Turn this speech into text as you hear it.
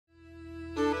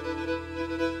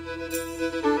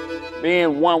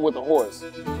being one with the horse.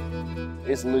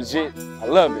 It's legit. I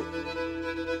love it.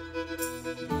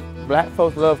 Black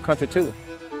folks love country too.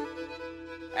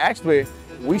 Actually,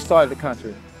 we started the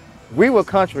country. We were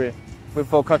country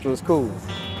before country was cool.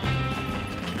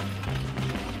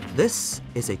 This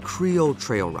is a Creole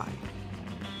trail ride,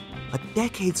 a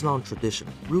decades-long tradition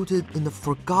rooted in the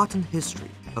forgotten history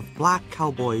of black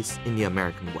cowboys in the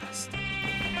American West.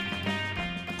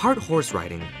 Part horse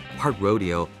riding, part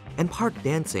rodeo, and part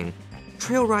dancing,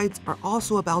 trail rides are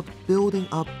also about building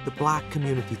up the black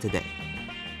community today.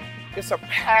 It's a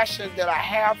passion that I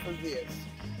have for this,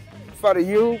 for the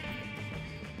youth.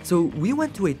 So we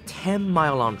went to a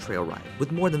 10-mile-long trail ride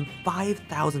with more than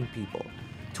 5,000 people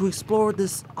to explore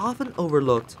this often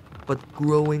overlooked but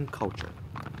growing culture.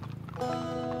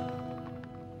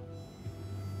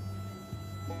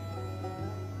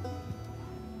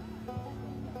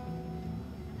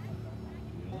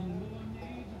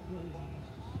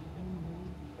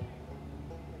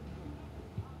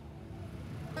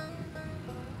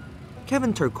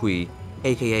 Kevin Turquie,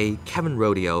 aka Kevin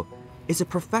Rodeo, is a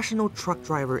professional truck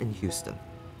driver in Houston.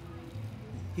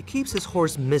 He keeps his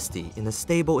horse Misty in a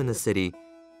stable in the city,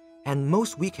 and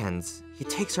most weekends he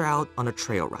takes her out on a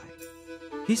trail ride.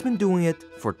 He's been doing it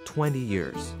for 20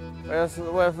 years. Well,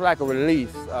 it's like a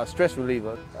release, a stress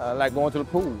reliever, like going to the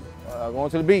pool, going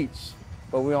to the beach,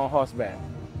 but we're on horseback.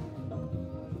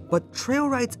 But trail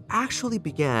rides actually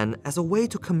began as a way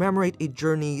to commemorate a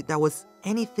journey that was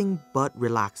anything but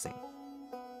relaxing.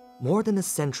 More than a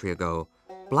century ago,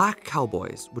 black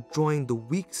cowboys would join the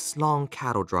weeks-long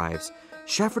cattle drives,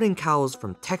 shepherding cows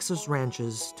from Texas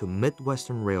ranches to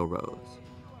Midwestern railroads.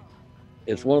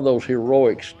 It's one of those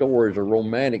heroic stories or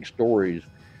romantic stories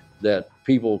that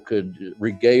people could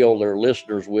regale their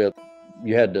listeners with.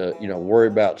 You had to, worry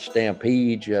about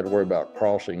stampedes, you had to worry about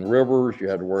crossing rivers, you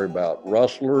had to worry about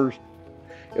rustlers.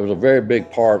 It was a very big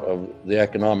part of the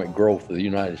economic growth of the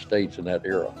United States in that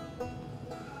era.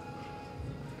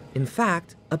 In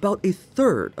fact, about a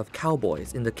third of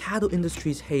cowboys in the cattle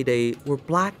industry's heyday were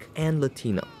black and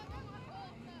Latino.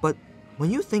 But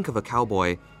when you think of a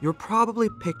cowboy, you're probably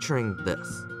picturing this.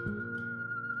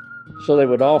 So they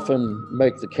would often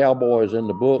make the cowboys in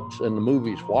the books and the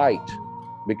movies white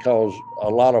because a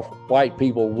lot of white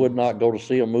people would not go to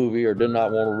see a movie or did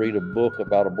not want to read a book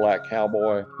about a black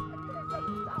cowboy.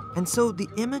 And so the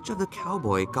image of the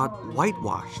cowboy got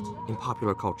whitewashed in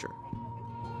popular culture.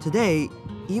 Today,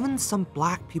 even some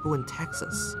black people in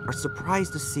Texas are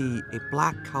surprised to see a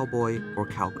black cowboy or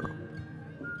cowgirl.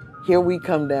 Here we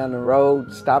come down the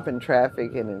road, stopping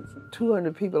traffic, and it's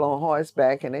 200 people on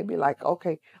horseback, and they be like,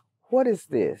 okay, what is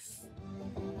this?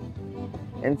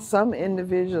 And some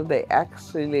individuals, they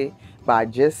actually, by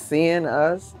just seeing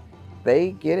us,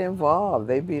 they get involved.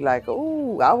 They be like,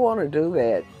 ooh, I want to do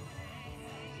that.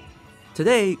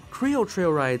 Today, Creole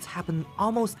trail rides happen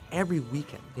almost every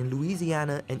weekend in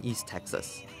Louisiana and East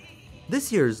Texas.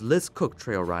 This year's Liz Cook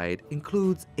trail ride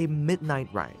includes a midnight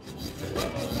ride.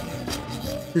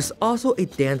 There's also a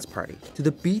dance party to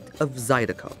the beat of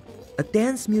zydeco, a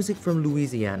dance music from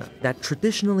Louisiana that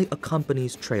traditionally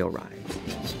accompanies trail rides.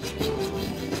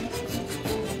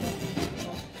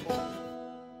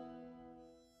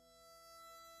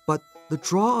 But the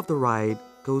draw of the ride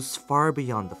goes far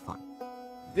beyond the fun.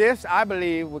 This, I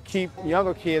believe, will keep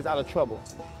younger kids out of trouble.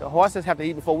 The horses have to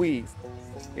eat before we eat.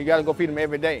 You gotta go feed them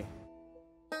every day.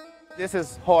 This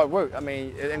is hard work, and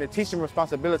to teach them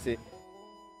responsibility.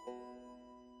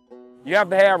 You have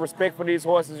to have respect for these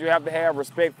horses. You have to have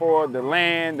respect for the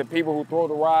land, the people who throw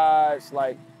the rides.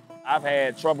 Like, I've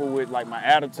had trouble with my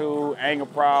attitude, anger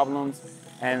problems,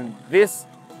 and this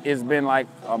has been like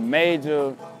a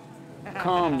major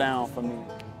calm down for me.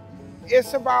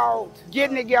 It's about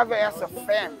getting together as a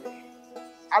family.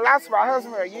 I lost my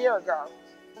husband a year ago,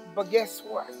 but guess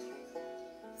what?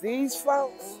 These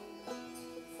folks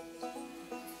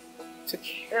took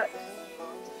care of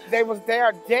it. They was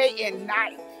there day and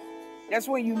night. That's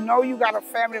when you know you got a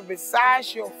family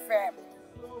besides your family.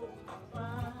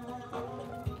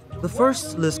 The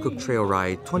first Liz Cook trail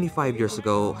ride 25 years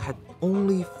ago had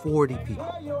only 40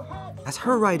 people. As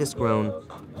her ride has grown,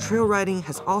 trail riding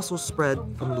has also spread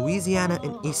from Louisiana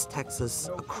and East Texas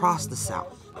across the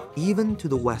South, even to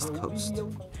the West Coast.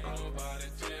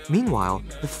 Meanwhile,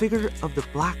 the figure of the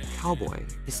black cowboy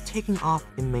is taking off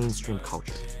in mainstream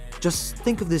culture. Just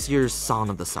think of this year's Song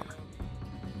of the Summer.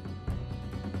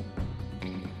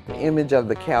 The image of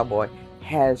the cowboy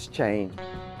has changed.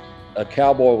 A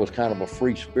cowboy was kind of a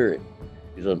free spirit.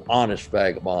 He's an honest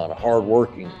vagabond, a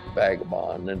hardworking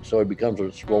vagabond, and so he becomes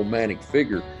this romantic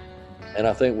figure. And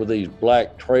I think with these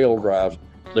black trail drives,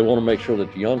 They want to make sure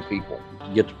that the young people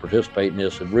get to participate in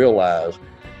this and realize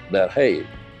that, hey,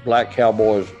 black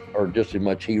cowboys are just as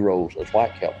much heroes as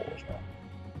white cowboys now.